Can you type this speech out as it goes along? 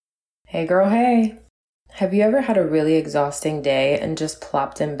Hey girl, hey. Have you ever had a really exhausting day and just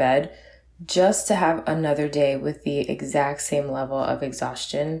plopped in bed just to have another day with the exact same level of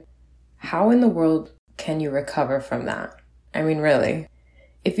exhaustion? How in the world can you recover from that? I mean, really.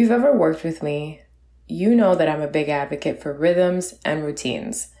 If you've ever worked with me, you know that I'm a big advocate for rhythms and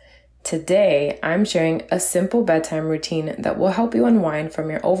routines. Today, I'm sharing a simple bedtime routine that will help you unwind from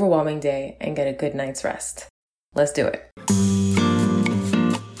your overwhelming day and get a good night's rest. Let's do it.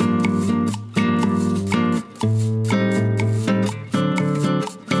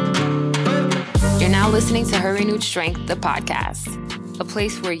 Listening to Her Renewed Strength, the podcast, a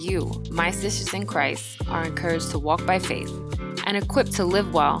place where you, my sisters in Christ, are encouraged to walk by faith and equipped to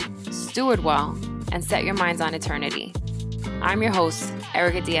live well, steward well, and set your minds on eternity. I'm your host,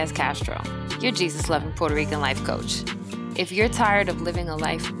 Erica Diaz Castro, your Jesus-loving Puerto Rican life coach. If you're tired of living a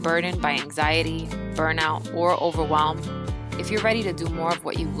life burdened by anxiety, burnout, or overwhelm, if you're ready to do more of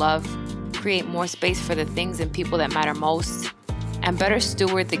what you love, create more space for the things and people that matter most, and better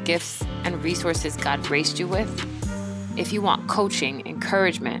steward the gifts and resources God graced you with, if you want coaching,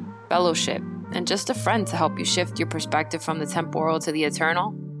 encouragement, fellowship, and just a friend to help you shift your perspective from the temporal to the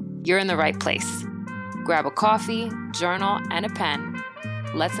eternal, you're in the right place. Grab a coffee, journal, and a pen.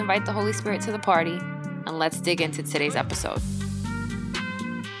 Let's invite the Holy Spirit to the party, and let's dig into today's episode.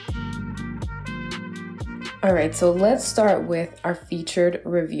 All right, so let's start with our featured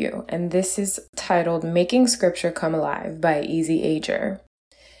review, and this is titled Making Scripture Come Alive by Easy Ager.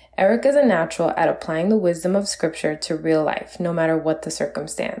 Erica is a natural at applying the wisdom of Scripture to real life, no matter what the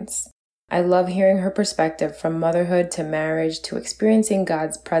circumstance. I love hearing her perspective from motherhood to marriage to experiencing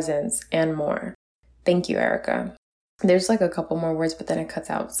God's presence and more. Thank you, Erica. There's like a couple more words, but then it cuts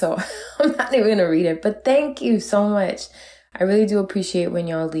out, so I'm not even going to read it, but thank you so much. I really do appreciate when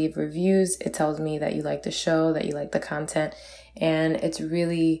y'all leave reviews. It tells me that you like the show, that you like the content, and it's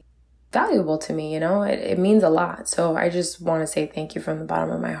really valuable to me, It means a lot. So I just want to say thank you from the bottom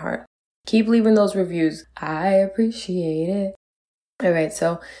of my heart. Keep leaving those reviews. I appreciate it. All right,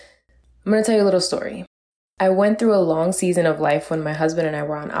 so I'm going to tell you a little story. I went through a long season of life when my husband and I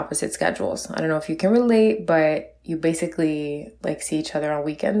were on opposite schedules. I don't know if you can relate, but you basically see each other on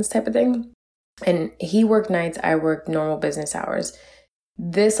weekends type of thing. And he worked nights, I worked normal business hours.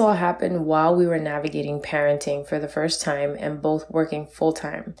 This all happened while we were navigating parenting for the first time and both working full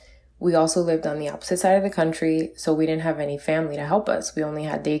time. We also lived on the opposite side of the country, so we didn't have any family to help us. We only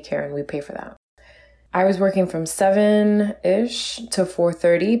had daycare and we pay for that. I was working from 7-ish to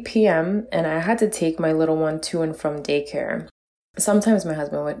 4:30 p.m. and I had to take my little one to and from daycare. Sometimes my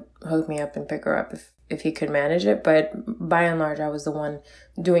husband would hook me up and pick her up if he could manage it, but by and large, I was the one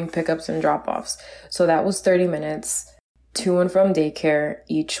doing pickups and drop-offs. So that was 30 minutes to and from daycare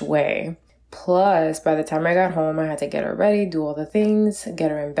each way. Plus, by the time I got home, I had to get her ready, do all the things,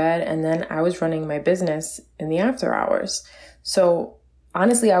 get her in bed, and then I was running my business in the after hours. So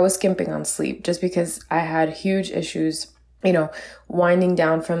honestly, I was skimping on sleep just because I had huge issues winding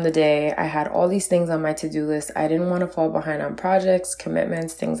down from the day. I had all these things on my to-do list. I didn't want to fall behind on projects,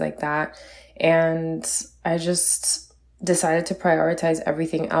 commitments, things like that. And I just decided to prioritize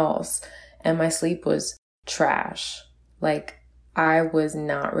everything else. And my sleep was trash. I was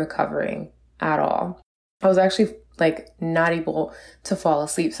not recovering at all. I was actually not able to fall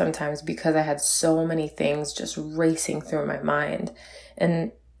asleep sometimes because I had so many things just racing through my mind.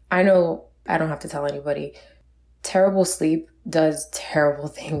 And I know I don't have to tell anybody, terrible sleep does terrible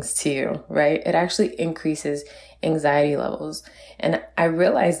things to you, right? It actually increases anxiety levels. And I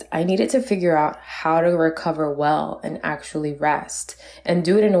realized I needed to figure out how to recover well and actually rest and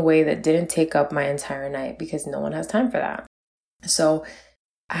do it in a way that didn't take up my entire night because no one has time for that. So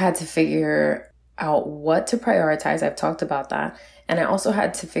I had to figure out what to prioritize. I've talked about that. And I also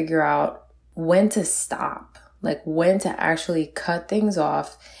had to figure out when to stop, when to actually cut things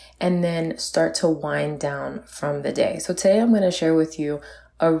off and then start to wind down from the day. So today I'm going to share with you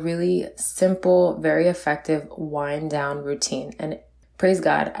a really simple, very effective wind down routine. And praise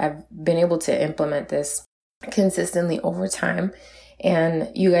God, I've been able to implement this consistently over time.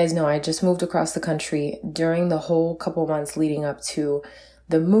 And you guys know I just moved across the country during the whole couple months leading up to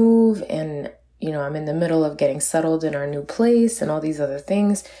the move. And, I'm in the middle of getting settled in our new place and all these other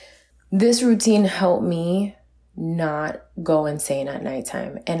things. This routine helped me not go insane at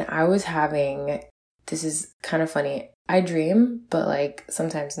nighttime. And I was having, this is kind of funny, I dream, but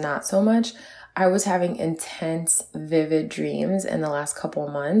sometimes not so much. I was having intense, vivid dreams in the last couple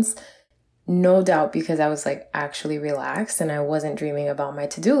months. No doubt because I was actually relaxed and I wasn't dreaming about my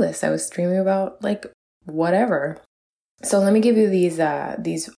to-do list. I was dreaming about whatever. So let me give you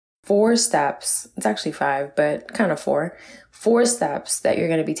these 4 steps. It's actually 5, but kind of 4 steps that you're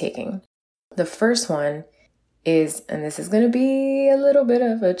going to be taking. The first one is, and this is going to be a little bit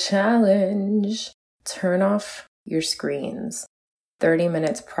of a challenge, turn off your screens 30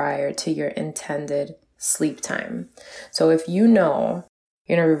 minutes prior to your intended sleep time. So if you know,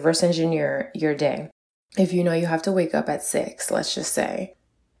 you're going to reverse engineer your day. If you know you have to wake up at 6, let's just say,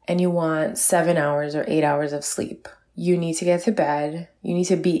 and you want 7 hours or 8 hours of sleep, you need to get to bed. You need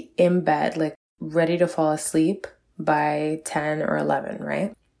to be in bed, like ready to fall asleep by 10 or 11,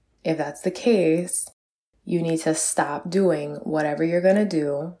 right? If that's the case, you need to stop doing whatever you're going to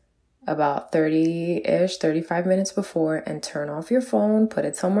do about 30-ish, 35 minutes before and turn off your phone, put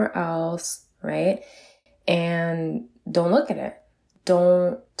it somewhere else, right? And don't look at it.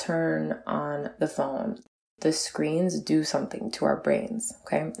 Don't turn on the phone. The screens do something to our brains,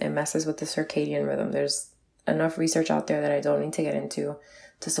 okay? It messes with the circadian rhythm. There's enough research out there that I don't need to get into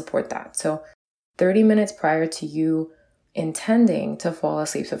to support that. So 30 minutes prior to you intending to fall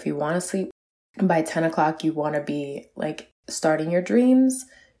asleep. So if you want to sleep by 10 o'clock, you want to be like starting your dreams,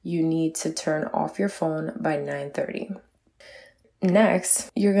 you need to turn off your phone by 9:30.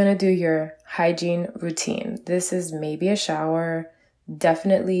 Next, you're going to do your hygiene routine. This is maybe a shower,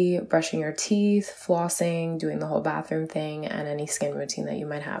 definitely brushing your teeth, flossing, doing the whole bathroom thing, and any skin routine that you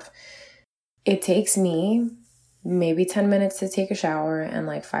might have. It takes me maybe 10 minutes to take a shower and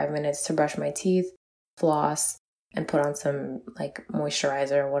like 5 minutes to brush my teeth, floss, and put on some like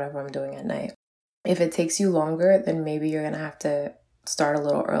moisturizer or whatever I'm doing at night. If it takes you longer, then maybe you're going to have to start a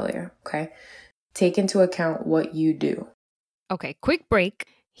little earlier, okay? Take into account what you do. Okay, quick break.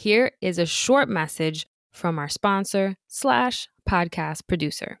 Here is a short message from our sponsor / podcast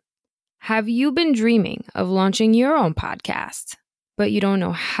producer. Have you been dreaming of launching your own podcast, but you don't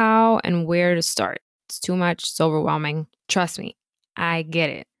know how and where to start? It's too much, it's overwhelming. Trust me, I get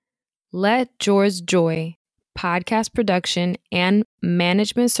it. Let Jora's Joy podcast production and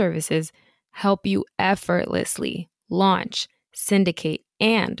management services help you effortlessly launch, syndicate,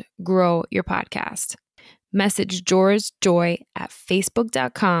 and grow your podcast. Message Jora's Joy at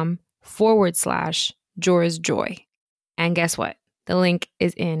facebook.com/Jora's Joy. And guess what? The link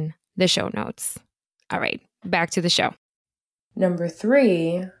is in the show notes. All right, back to the show. Number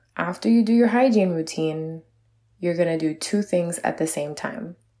 3, after you do your hygiene routine, you're going to do 2 things at the same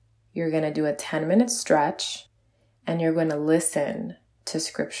time. You're going to do a 10-minute stretch and you're going to listen to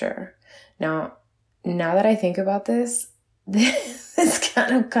scripture. Now that I think about this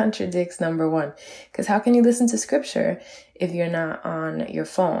kind of contradicts number 1, because how can you listen to scripture if you're not on your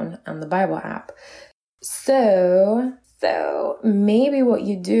phone on the Bible app? So maybe what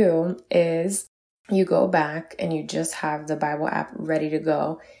you do is you go back and you just have the Bible app ready to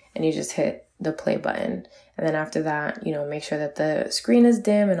go and you just hit the play button. And then after that, make sure that the screen is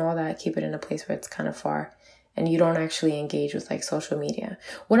dim and all that. Keep it in a place where it's kind of far and you don't actually engage with like social media.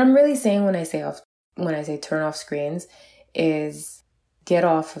 What I'm really saying when I say turn off screens is get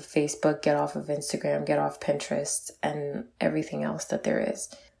off of Facebook, get off of Instagram, get off Pinterest and everything else that there is.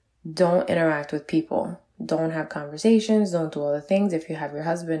 Don't interact with people. Don't have conversations. Don't do all the things. If you have your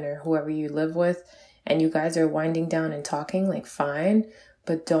husband or whoever you live with and you guys are winding down and talking, like fine,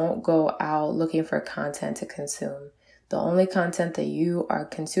 but don't go out looking for content to consume. The only content that you are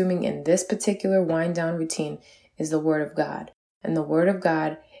consuming in this particular wind down routine is the Word of God. And the Word of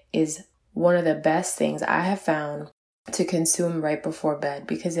God is one of the best things I have found to consume right before bed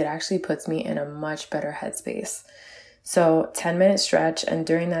because it actually puts me in a much better headspace. So 10-minute stretch, and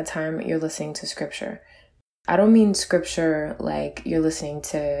during that time, you're listening to scripture. I don't mean scripture like you're listening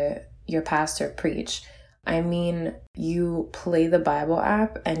to your pastor preach. I mean, you play the Bible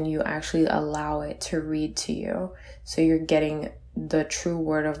app and you actually allow it to read to you. So you're getting the true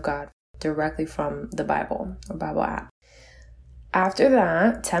word of God directly from the Bible or Bible app. After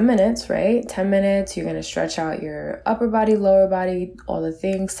that, 10 minutes, right? 10 minutes, you're going to stretch out your upper body, lower body, all the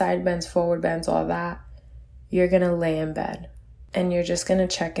things, side bends, forward bends, all that. You're going to lay in bed and you're just going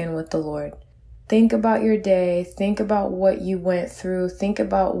to check in with the Lord. Think about your day. Think about what you went through. Think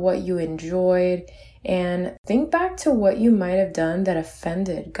about what you enjoyed. And think back to what you might have done that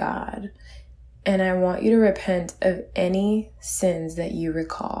offended God. And I want you to repent of any sins that you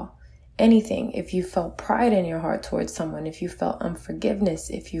recall. Anything. If you felt pride in your heart towards someone, if you felt unforgiveness,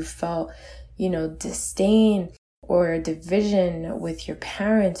 if you felt, disdain or division with your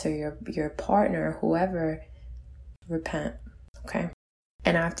parents or your partner, whoever, repent. Okay.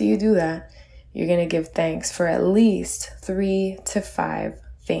 And after you do that, you're going to give thanks for at least 3 to 5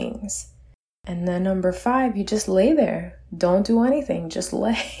 things. And then number 5, you just lay there. Don't do anything, just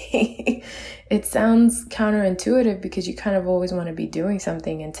lay. It sounds counterintuitive because you kind of always want to be doing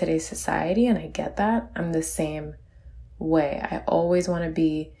something in today's society, and I get that. I'm the same way. I always want to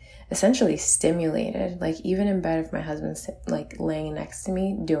be essentially stimulated. Like even in bed, if my husband's like laying next to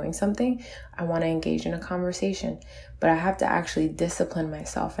me doing something, I want to engage in a conversation. But I have to actually discipline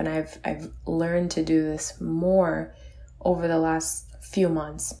myself, and I've learned to do this more over the last few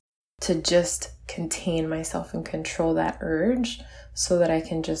months, to just contain myself and control that urge so that I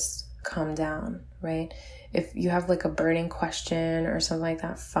can just calm down, right? If you have like a burning question or something like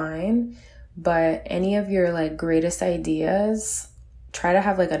that, fine. But any of your like greatest ideas, try to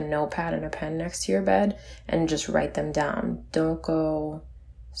have like a notepad and a pen next to your bed and just write them down. Don't go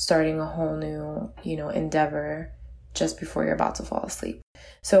starting a whole new, endeavor just before you're about to fall asleep.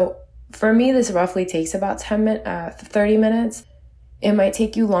 So for me, this roughly takes about 30 minutes. It might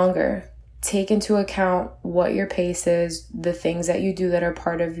take you longer. Take into account what your pace is, the things that you do that are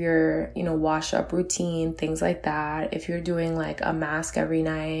part of your, wash up routine, things like that. If you're doing like a mask every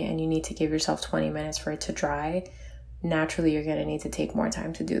night and you need to give yourself 20 minutes for it to dry, naturally you're going to need to take more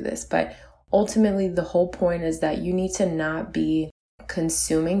time to do this. But ultimately, the whole point is that you need to not be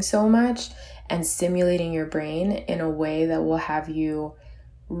consuming so much and stimulating your brain in a way that will have you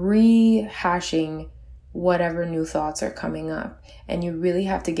rehashing whatever new thoughts are coming up. And you really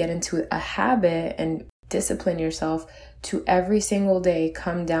have to get into a habit and discipline yourself to every single day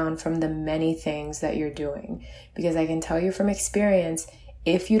come down from the many things that you're doing. Because I can tell you from experience,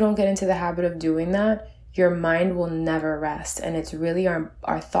 if you don't get into the habit of doing that, your mind will never rest. And it's really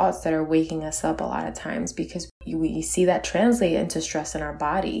our thoughts that are waking us up a lot of times, because we see that translate into stress in our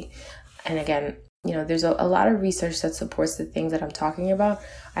body. And again, there's a lot of research that supports the things that I'm talking about.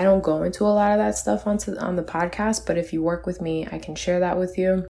 I don't go into a lot of that stuff on the podcast, but if you work with me, I can share that with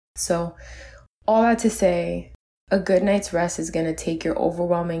you. So all that to say, a good night's rest is going to take your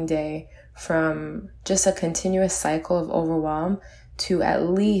overwhelming day from just a continuous cycle of overwhelm to at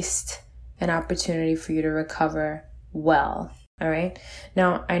least an opportunity for you to recover well. All right.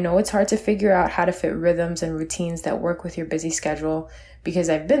 Now, I know it's hard to figure out how to fit rhythms and routines that work with your busy schedule, because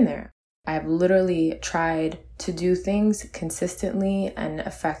I've been there. I've literally tried to do things consistently and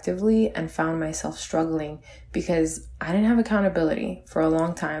effectively and found myself struggling because I didn't have accountability for a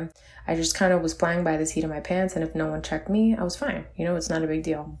long time. I just kind of was flying by the seat of my pants, and if no one checked me, I was fine. It's not a big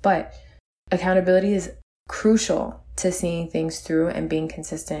deal. But accountability is crucial to seeing things through and being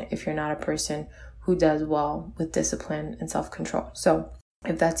consistent if you're not a person who does well with discipline and self-control. So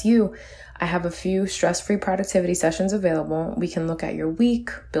if that's you, I have a few stress-free productivity sessions available. We can look at your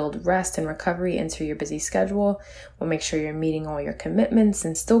week, build rest and recovery into your busy schedule. We'll make sure you're meeting all your commitments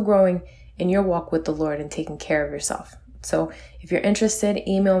and still growing in your walk with the Lord and taking care of yourself. So if you're interested,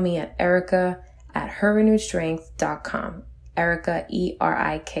 email me at Erica@herrenewedstrength.com. Erica,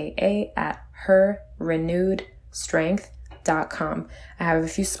 ERIKA @herrenewedstrength.com. I have a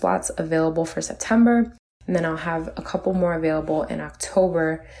few spots available for September, and then I'll have a couple more available in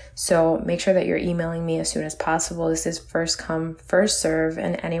October. So make sure that you're emailing me as soon as possible. This is first come, first serve,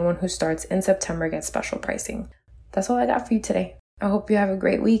 and anyone who starts in September gets special pricing. That's all I got for you today. I hope you have a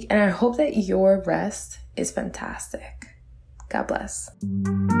great week, and I hope that your rest is fantastic. God bless.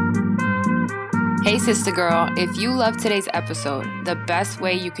 Hey, sister girl, if you love today's episode, the best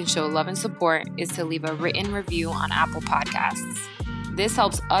way you can show love and support is to leave a written review on Apple Podcasts. This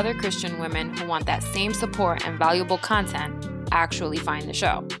helps other Christian women who want that same support and valuable content actually find the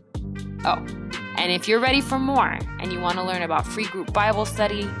show. Oh, and if you're ready for more and you want to learn about free group Bible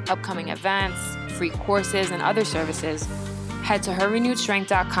study, upcoming events, free courses, and other services, head to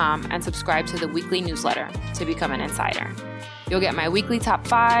herrenewedstrength.com and subscribe to the weekly newsletter to become an insider. You'll get my weekly top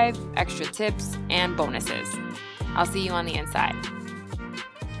 5, extra tips, and bonuses. I'll see you on the inside.